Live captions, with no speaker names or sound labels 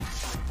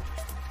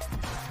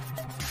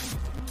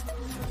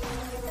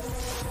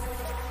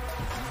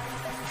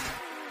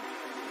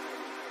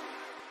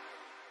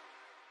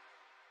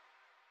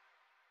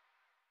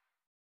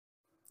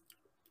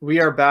We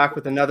are back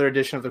with another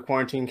edition of the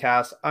Quarantine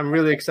Cast. I'm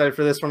really excited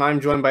for this one. I'm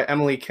joined by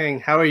Emily King.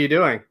 How are you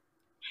doing?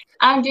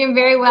 I'm doing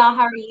very well.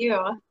 How are you?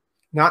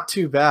 Not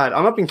too bad.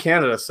 I'm up in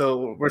Canada,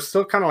 so we're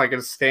still kind of like at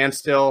a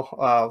standstill.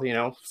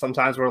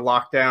 Sometimes we're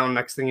locked down.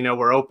 Next thing you know,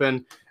 we're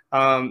open.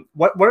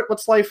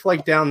 What's life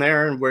like down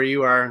there and where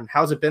you are, and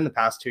how's it been the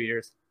past 2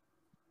 years?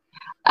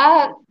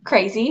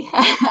 Crazy.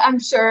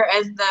 I'm sure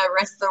as the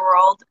rest of the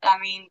world. I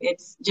mean,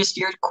 it's just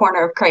your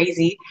corner of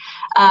crazy.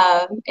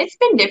 It's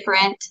been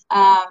different.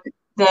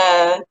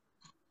 The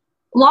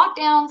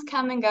lockdowns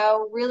come and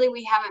go. Really,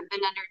 we haven't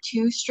been under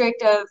too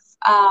strict of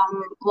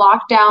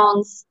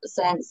lockdowns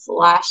since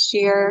last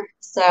year.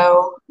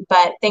 So,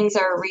 but things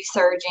are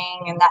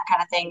resurging and that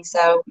kind of thing.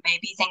 So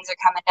maybe things are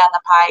coming down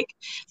the pike.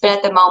 But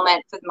at the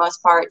moment, for the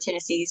most part,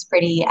 Tennessee's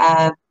pretty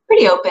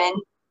open.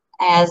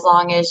 As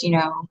long as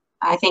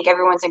I think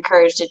everyone's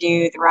encouraged to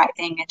do the right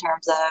thing in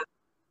terms of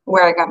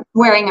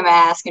wearing a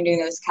mask and doing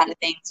those kind of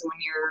things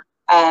when you're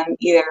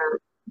either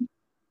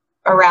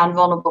around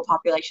vulnerable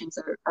populations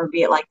or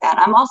be it like that.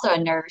 I'm also a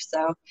nurse,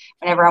 so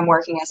whenever I'm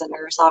working as a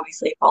nurse,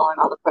 obviously following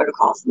all the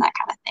protocols and that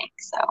kind of thing.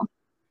 So,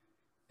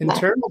 In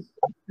terms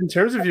in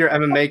terms of your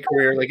MMA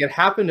career, like it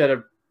happened at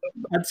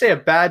I'd say a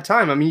bad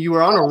time. I mean, you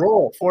were on a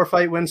roll,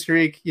 4-fight win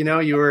streak. You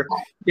were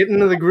getting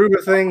into the groove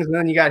of things, and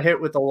then you got hit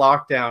with the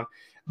lockdown.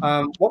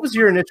 What was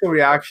your initial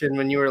reaction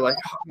when you were like,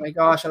 "Oh my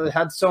gosh, I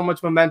had so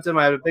much momentum.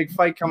 I had a big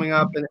fight coming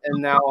up, and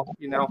now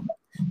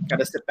got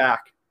to sit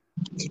back."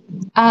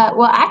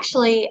 well,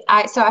 actually,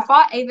 I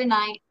fought Ava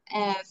Knight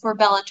for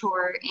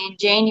Bellator in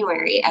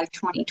January of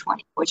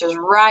 2020, which was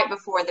right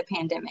before the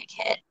pandemic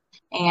hit.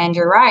 And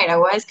you're right, I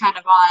was kind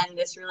of on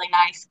this really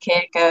nice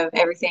kick of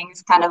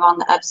everything's kind of on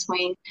the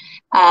upswing.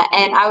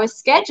 And I was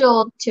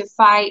scheduled to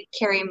fight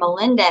Carrie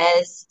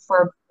Melendez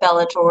for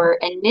Bellator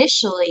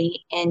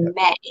initially in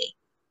May.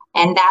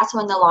 And that's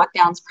when the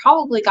lockdowns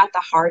probably got the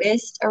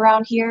hardest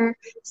around here.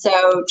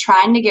 So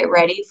trying to get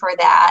ready for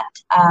that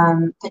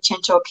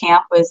potential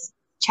camp was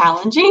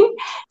challenging,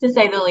 to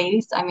say the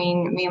least. I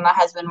mean, me and my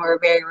husband were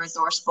very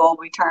resourceful.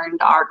 We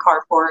turned our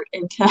carport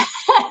into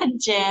a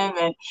gym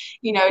and,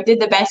 did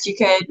the best you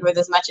could with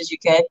as much as you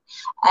could.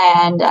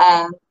 And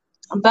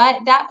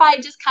but that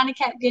fight just kind of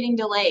kept getting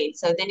delayed.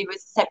 So then it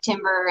was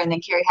September, and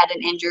then Carrie had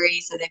an injury,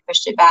 so they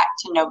pushed it back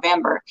to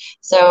November.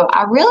 So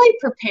I really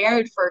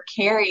prepared for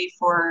Carrie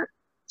for,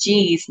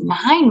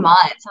 9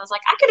 months. I was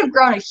like, I could have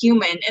grown a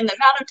human in the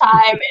amount of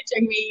time it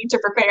took me to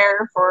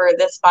prepare for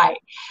this fight.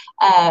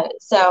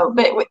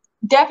 But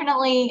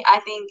definitely, I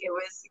think it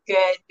was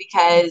good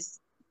because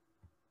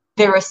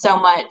there was so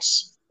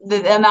much.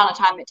 The amount of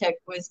time it took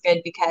was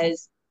good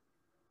because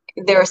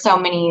there were so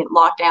many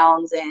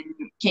lockdowns and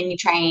can you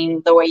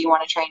train the way you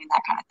want to train and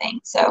that kind of thing.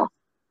 So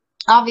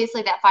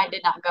obviously that fight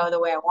did not go the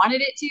way I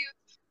wanted it to,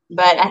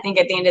 but I think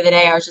at the end of the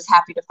day, I was just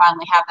happy to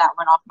finally have that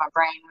one off my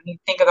brain. When you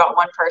think about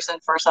one person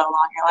for so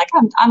long, you're like,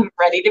 I'm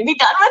ready to be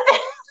done with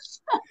it.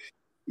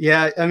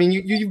 Yeah, I mean,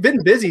 you've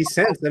been busy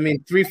since. I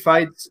mean, 3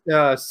 fights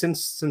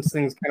since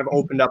things kind of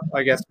opened up,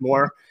 I guess,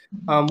 more.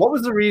 What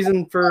was the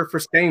reason for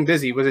staying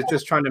busy? Was it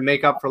just trying to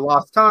make up for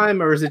lost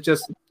time, or is it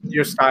just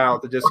your style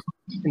to just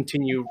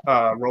continue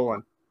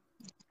rolling?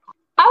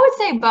 I would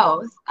say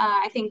both.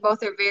 I think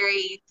both are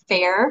very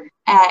fair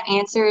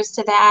answers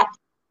to that.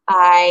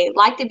 I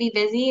like to be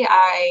busy.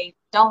 I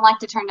don't like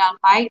to turn down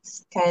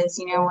fights because,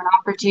 when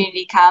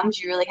opportunity comes,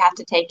 you really have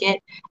to take it.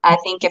 I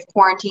think if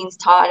quarantine's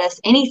taught us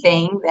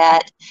anything,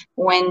 that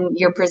when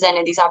you're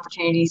presented these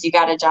opportunities, you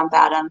got to jump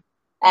at them.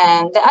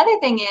 And the other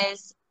thing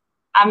is,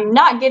 I'm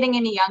not getting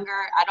any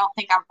younger. I don't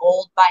think I'm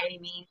old by any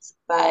means,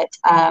 but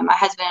my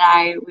husband and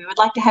I, we would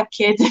like to have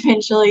kids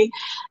eventually.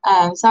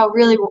 So I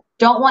really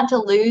don't want to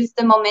lose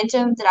the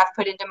momentum that I've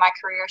put into my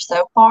career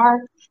so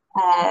far.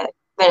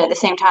 But at the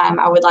same time,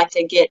 I would like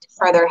to get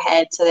further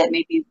ahead so that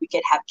maybe we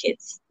could have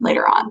kids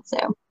later on.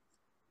 So.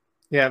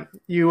 Yeah,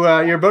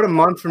 you're about a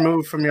month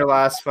removed from your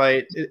last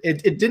fight.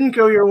 It didn't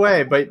go your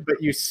way, but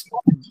you,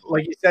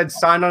 like you said,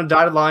 signed on a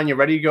dotted line. You're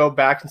ready to go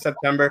back in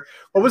September.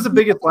 What was the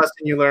biggest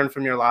lesson you learned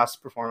from your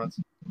last performance?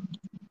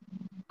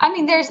 I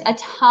mean, there's a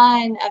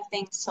ton of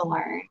things to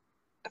learn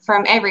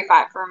from every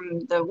fight,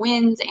 from the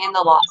wins and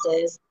the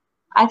losses.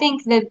 I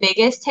think the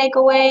biggest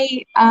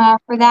takeaway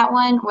for that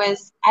one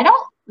was I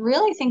don't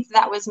really think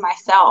that was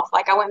myself.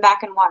 Like I went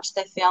back and watched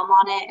the film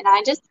on it, and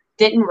I just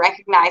didn't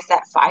recognize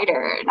that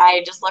fighter. And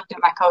I just looked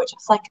at my coach. I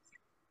was like,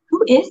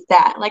 who is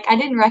that? Like I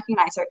didn't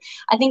recognize her.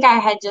 I think I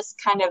had just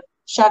kind of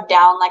shoved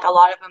down like a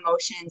lot of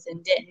emotions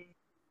and didn't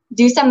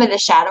do some of the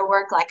shadow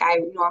work like I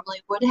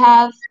normally would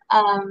have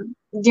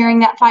during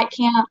that fight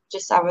camp.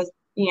 Just I was,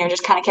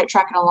 just kind of kept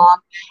trucking along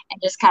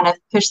and just kind of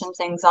pushed some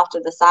things off to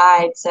the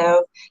side.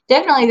 So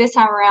definitely this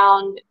time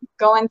around,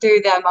 going through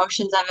the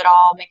emotions of it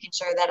all, making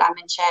sure that I'm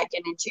in check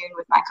and in tune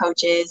with my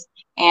coaches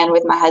and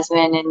with my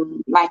husband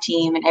and my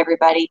team and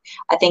everybody,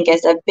 I think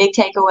is a big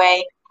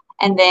takeaway.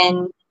 And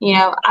then,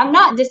 I'm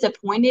not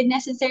disappointed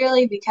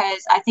necessarily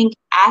because I think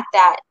at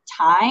that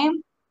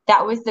time,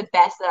 that was the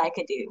best that I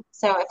could do.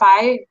 So if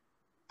I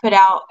put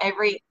out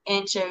every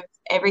inch of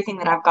everything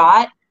that I've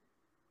got,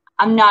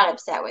 I'm not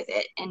upset with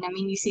it. And I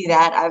mean, you see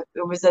that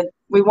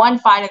we won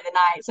fight of the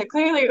night, so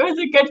clearly it was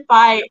a good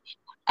fight.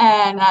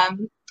 And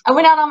I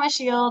went out on my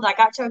shield. I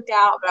got choked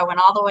out, but I went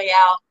all the way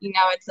out. You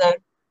know,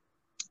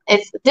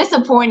 it's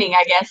disappointing,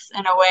 I guess,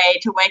 in a way,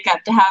 to wake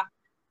up to have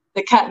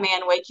the cut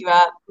man wake you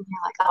up. And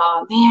you're like,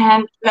 oh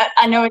man,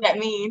 I know what that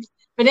means.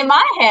 But in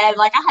my head,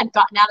 like, I had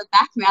gotten out of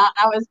back mount.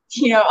 I was,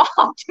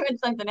 off doing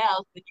something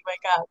else. Then you wake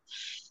up.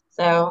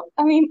 So,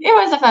 I mean, it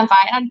was a fun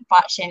fight. I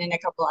fought Shannon a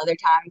couple other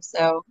times.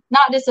 So,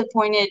 not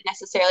disappointed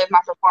necessarily with my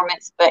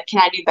performance, but can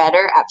I do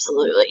better?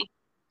 Absolutely.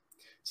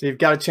 So you've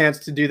got a chance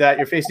to do that.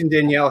 You're facing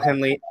Danielle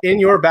Henley in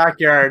your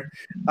backyard.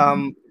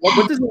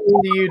 What does it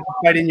mean to you to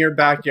fight in your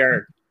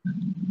backyard?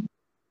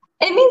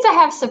 It means I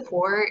have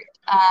support.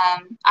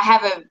 I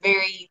have a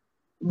very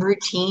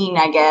routine,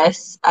 I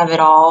guess, of it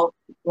all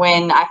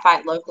when I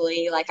fight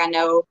locally. Like, I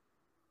know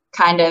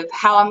kind of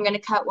how I'm going to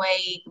cut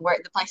weight, where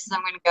the places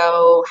I'm going to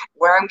go,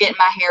 where I'm getting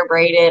my hair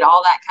braided,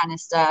 all that kind of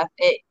stuff.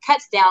 It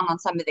cuts down on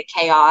some of the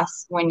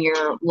chaos when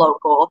you're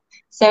local.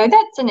 So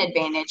that's an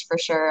advantage for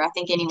sure. I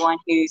think anyone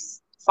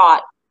who's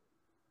fought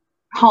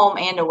home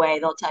and away,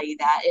 they'll tell you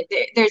that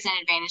there's an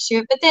advantage to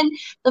it. But then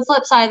the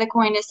flip side of the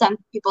coin is some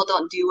people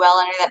don't do well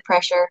under that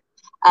pressure.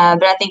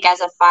 But I think as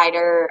a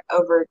fighter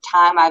over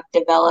time, I've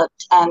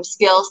developed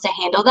skills to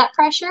handle that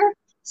pressure.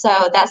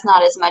 So that's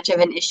not as much of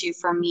an issue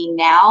for me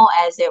now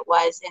as it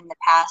was in the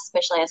past,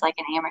 especially as like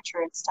an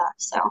amateur and stuff.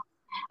 So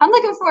I'm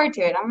looking forward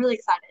to it. I'm really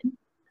excited.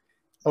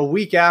 A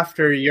week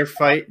after your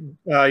fight,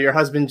 your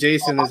husband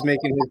Jason is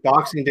making his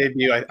boxing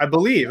debut, I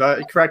believe.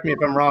 Correct me if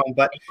I'm wrong,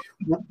 but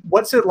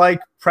what's it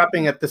like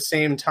prepping at the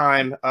same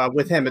time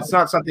with him? It's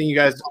not something you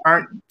guys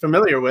aren't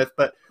familiar with,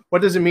 but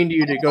what does it mean to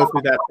you to go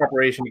through that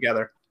preparation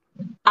together?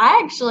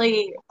 I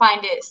actually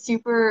find it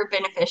super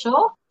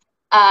beneficial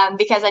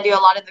because I do a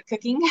lot of the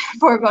cooking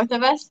for both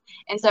of us.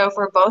 And so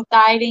for both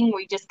dieting,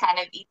 we just kind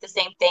of eat the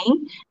same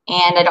thing,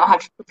 and I don't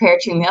have to prepare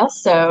 2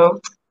 meals. So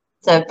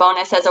it's a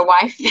bonus as a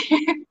wife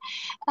there.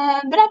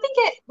 But I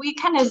think we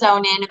kind of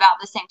zone in about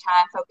the same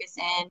time, focus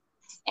in,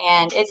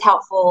 and it's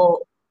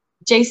helpful.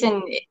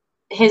 Jason,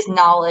 his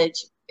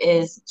knowledge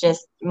is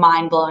just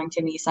mind-blowing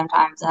to me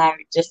sometimes. And I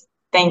just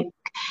thank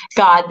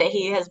God that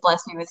he has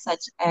blessed me with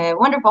such a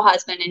wonderful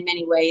husband in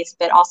many ways,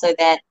 but also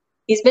that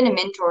he's been a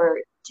mentor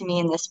to me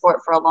in this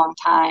sport for a long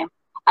time.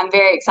 I'm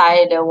very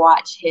excited to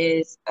watch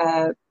his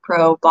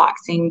pro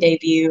boxing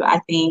debut. I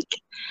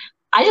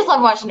just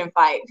love watching him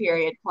fight,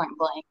 period, point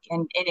blank,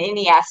 and in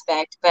any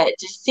aspect. But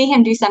just see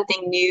him do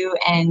something new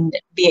and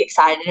be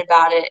excited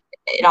about it,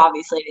 it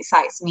obviously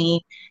excites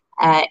me.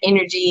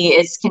 Energy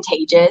is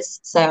contagious.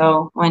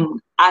 So when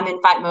I'm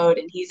in fight mode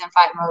and he's in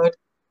fight mode,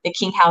 the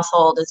King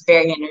household is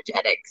very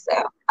energetic.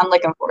 So I'm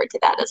looking forward to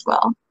that as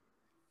well.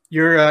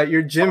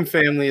 Your gym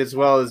family as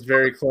well is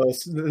very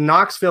close. The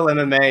Knoxville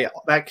MMA,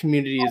 that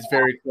community is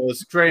very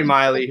close. Dre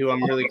Miley, who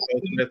I'm really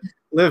close with,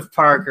 Liv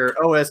Parker,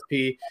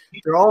 OSP,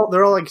 they're all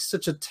like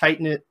such a tight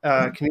knit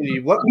community.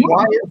 Why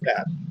is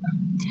that?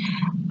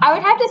 I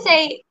would have to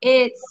say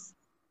it's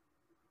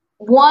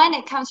one,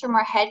 it comes from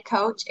our head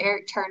coach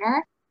Eric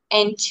Turner,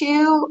 and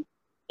two,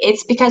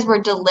 it's because we're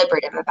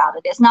deliberative about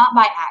it. It's not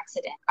by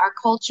accident. Our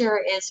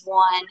culture is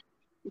one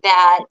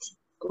that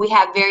we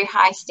have very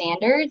high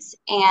standards,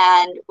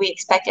 and we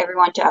expect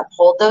everyone to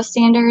uphold those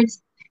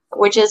standards,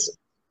 which is,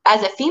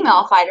 as a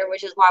female fighter,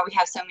 which is why we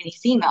have so many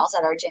females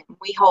at our gym.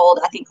 We hold,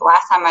 I think the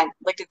last time I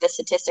looked at the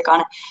statistic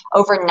on it,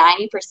 over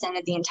 90%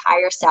 of the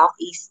entire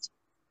Southeast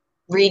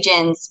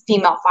region's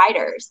female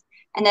fighters.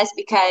 And that's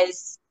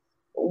because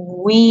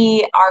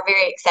we are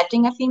very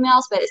accepting of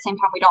females, but at the same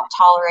time, we don't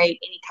tolerate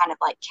any kind of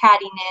like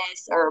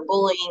cattiness or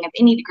bullying of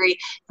any degree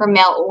for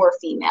male or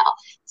female.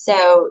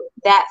 So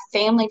that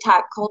family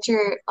type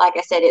culture, like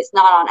I said, it's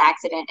not on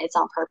accident, it's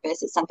on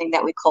purpose. It's something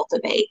that we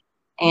cultivate.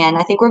 And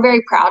I think we're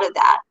very proud of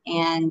that.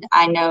 And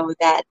I know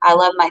that I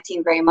love my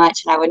team very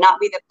much, and I would not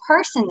be the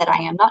person that I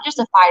am, not just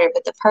a fighter,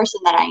 but the person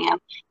that I am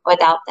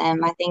without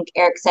them. I think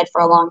Eric said for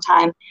a long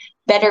time,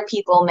 better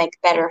people make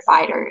better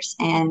fighters.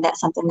 And that's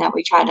something that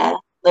we try to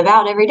live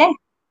out every day.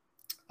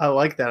 I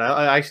like that.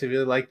 I actually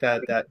really like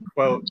that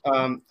quote.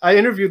 I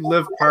interviewed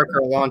Liv Parker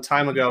a long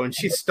time ago, and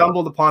she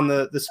stumbled upon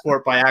the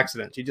sport by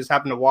accident. She just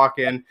happened to walk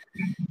in.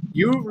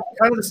 You were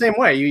kind of the same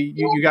way.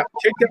 You got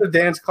kicked out of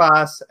dance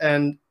class,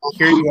 and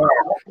here you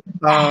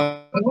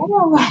are.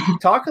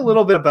 Talk a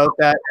little bit about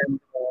that,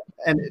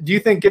 and do you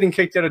think getting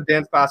kicked out of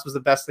dance class was the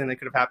best thing that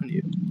could have happened to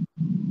you?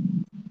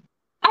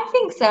 I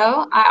think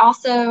so. I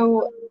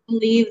also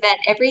believe that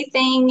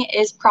everything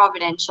is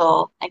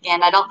providential.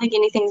 Again, I don't think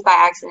anything's by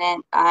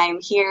accident.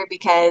 I'm here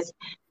because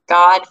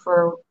God,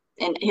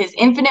 in his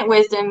infinite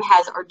wisdom,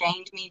 has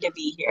ordained me to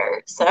be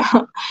here. So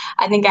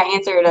I think I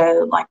answered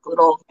a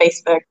little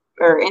Facebook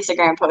or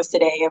Instagram post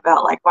today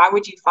about why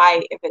would you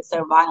fight if it's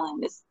so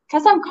violent? It's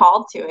because I'm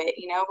called to it.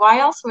 Why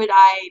else would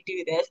I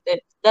do this?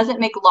 That doesn't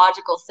make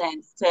logical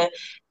sense, to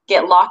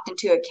get locked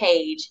into a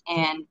cage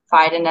and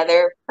fight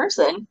another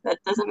person. That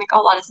doesn't make a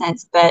lot of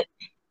sense. But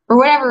for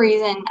whatever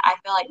reason, I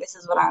feel like this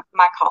is what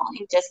my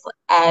calling, just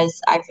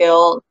as I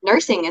feel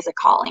nursing is a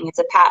calling. It's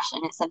a passion.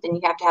 It's something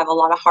you have to have a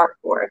lot of heart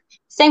for.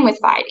 Same with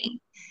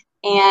fighting.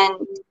 And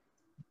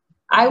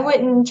I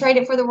wouldn't trade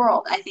it for the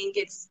world. I think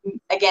it's,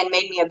 again,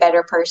 made me a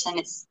better person.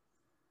 It's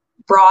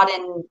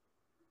broadened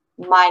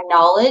my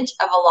knowledge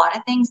of a lot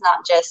of things,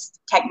 not just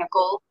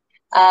technical,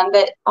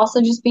 but also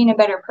just being a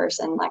better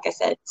person, like I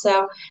said.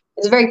 So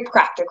it's very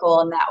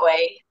practical in that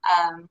way.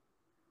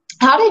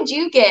 How did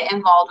you get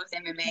involved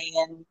with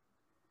MMA and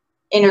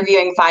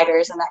interviewing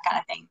fighters and that kind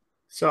of thing?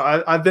 So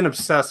I've been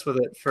obsessed with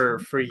it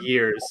for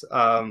years.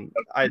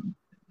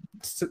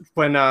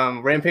 When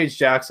Rampage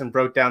Jackson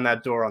broke down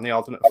that door on The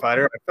Ultimate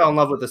Fighter, I fell in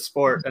love with the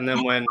sport. And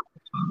then when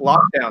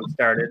lockdown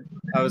started,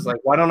 I was like,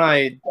 why don't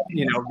I,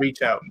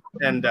 reach out?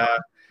 And I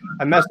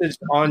messaged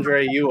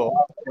Andre Ewell,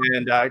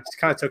 and it just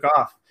kind of took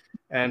off.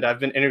 And I've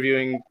been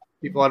interviewing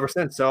people ever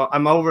since. So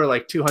I'm over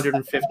like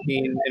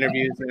 215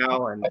 interviews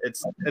now, and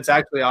it's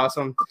actually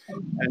awesome.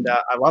 And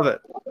I love it.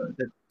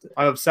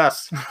 I'm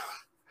obsessed.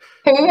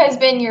 Who has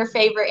been your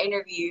favorite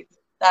interview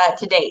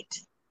to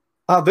date?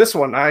 This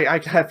one. I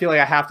feel like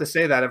I have to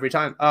say that every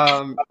time.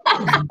 You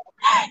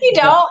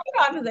don't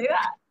have to say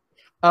that.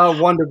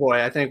 Wonder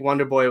Boy. I think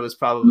Wonder Boy was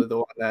probably the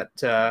one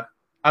that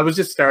I was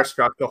just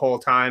starstruck the whole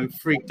time,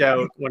 freaked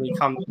out when he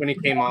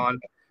came on.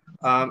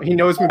 He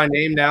knows my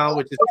name now,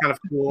 which is kind of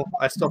cool.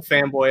 I still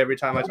fanboy every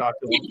time I talk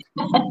to him.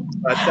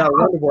 But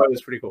Wonder Boy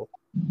was pretty cool.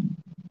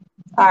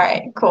 All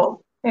right,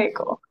 cool. Very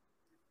cool.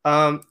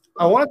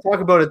 I want to talk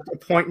about a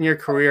point in your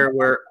career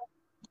where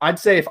I'd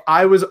say if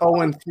I was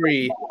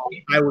 0-3,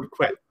 I would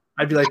quit.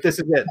 I'd be like, this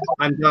is it.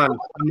 I'm done.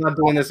 I'm not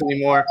doing this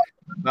anymore.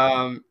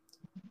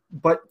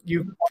 But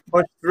you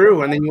pushed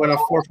through, and then you went on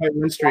a 4-fight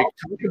win streak.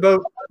 Talk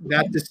about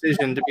that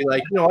decision to be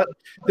like, you know what?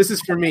 This is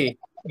for me.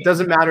 It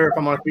doesn't matter if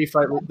I'm on a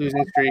 3-fight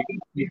losing streak.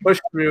 You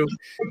pushed through.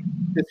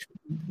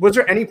 Was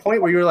there any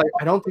point where you were like,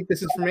 I don't think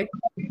this is for me?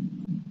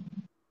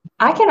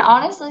 I can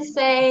honestly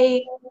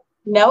say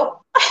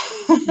nope.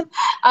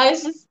 I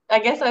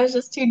guess I was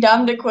just too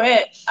dumb to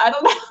quit. I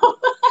don't know.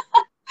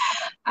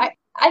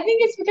 I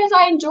think it's because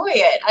I enjoy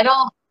it. I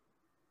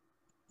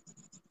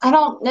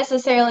don't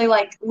necessarily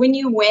like when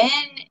you win,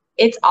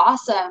 it's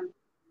awesome,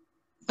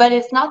 but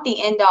it's not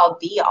the end all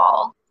be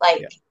all.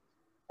 Like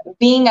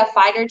being a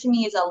fighter to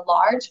me is a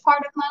large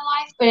part of my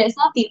life, but it's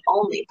not the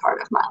only part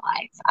of my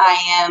life. I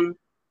am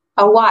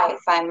a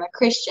wife. I'm a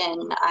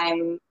Christian.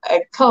 I'm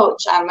a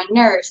coach. I'm a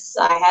nurse.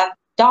 I have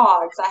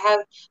dogs. I have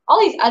all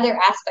these other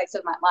aspects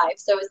of my life.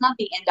 So it's not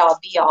the end all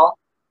be all.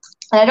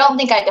 And I don't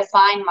think I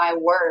define my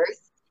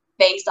worth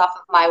based off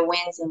of my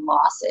wins and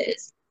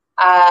losses.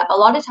 A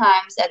lot of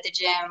times at the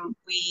gym,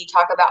 we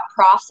talk about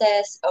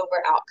process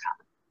over outcome.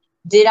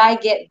 Did I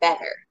get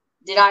better?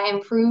 Did I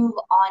improve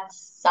on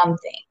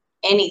something,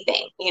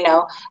 anything,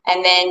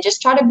 and then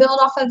just try to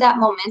build off of that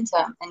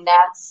momentum. And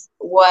that's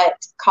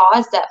what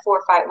caused that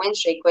 4-fight win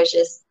streak, was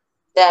just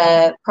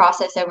the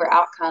process over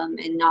outcome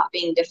and not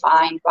being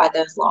defined by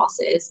those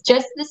losses.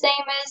 Just the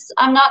same as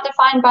I'm not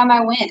defined by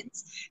my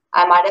wins.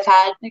 I might have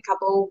had a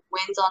couple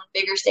wins on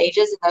bigger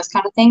stages and those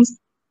kind of things,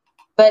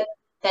 but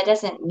that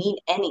doesn't mean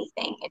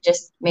anything. It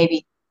just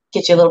maybe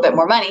gets you a little bit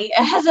more money.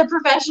 As a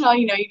professional,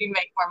 you do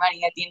make more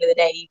money at the end of the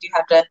day. You do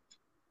have to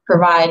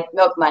provide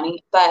milk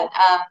money, but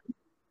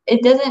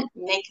it doesn't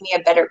make me a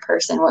better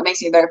person. What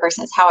makes me a better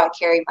person is how I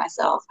carry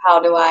myself.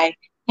 How do I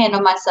handle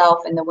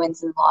myself in the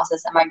wins and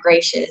losses? Am I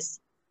gracious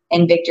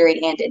in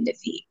victory and in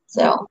defeat?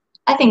 So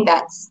I think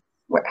that's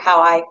how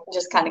I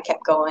just kind of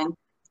kept going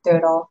through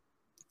it all.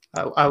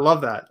 I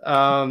love that.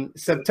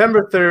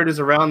 September 3rd is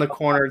around the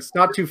corner. It's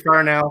not too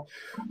far now.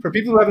 For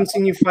people who haven't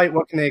seen you fight,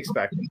 what can they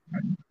expect?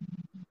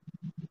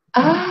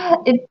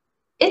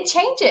 It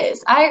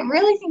changes. I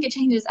really think it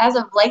changes. As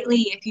of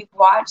lately, if you've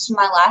watched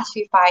my last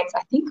few fights,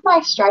 I think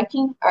my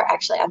striking, or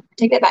actually, I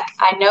take that back.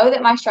 I know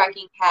that my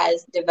striking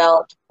has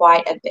developed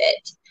quite a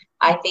bit.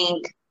 I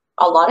think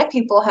a lot of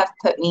people have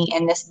put me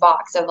in this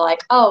box of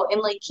like, oh,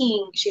 Emily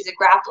King, she's a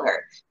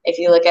grappler. If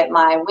you look at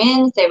my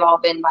wins, they've all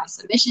been by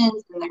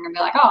submissions, and they're going to be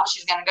like, oh,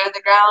 she's going to go to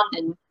the ground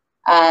and,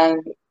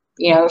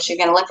 she's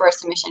going to look for a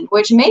submission,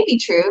 which may be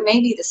true,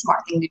 may be the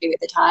smart thing to do at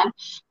the time.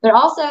 But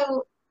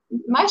also,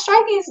 my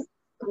striking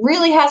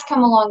really has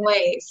come a long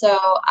way. So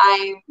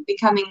I'm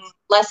becoming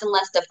less and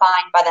less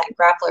defined by that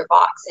grappler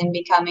box and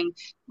becoming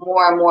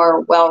more and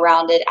more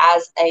well-rounded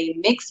as a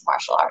mixed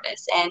martial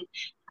artist. And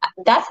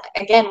that's,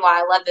 again,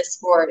 why I love this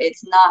sport.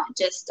 It's not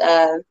just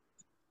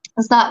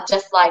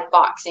like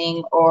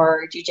boxing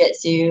or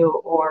jiu-jitsu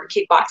or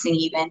kickboxing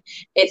even.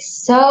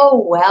 It's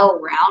so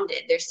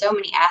well-rounded. There's so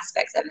many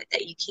aspects of it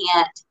that you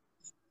can't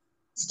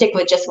stick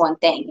with just one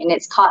thing. And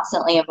it's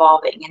constantly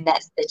evolving. And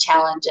that's the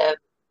challenge of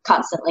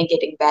constantly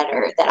getting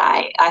better that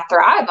I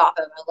thrive off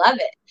of. I love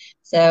it.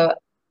 So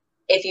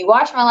if you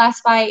watch my last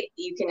fight,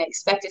 you can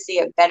expect to see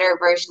a better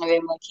version of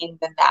Emily King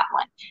than that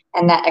one.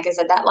 And that, like I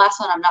said, that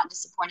last one, I'm not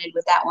disappointed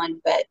with that one,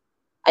 but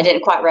I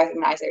didn't quite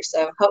recognize her.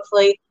 So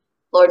hopefully,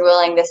 Lord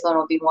willing, this one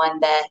will be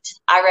one that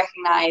I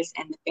recognize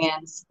and the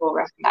fans will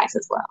recognize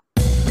as well.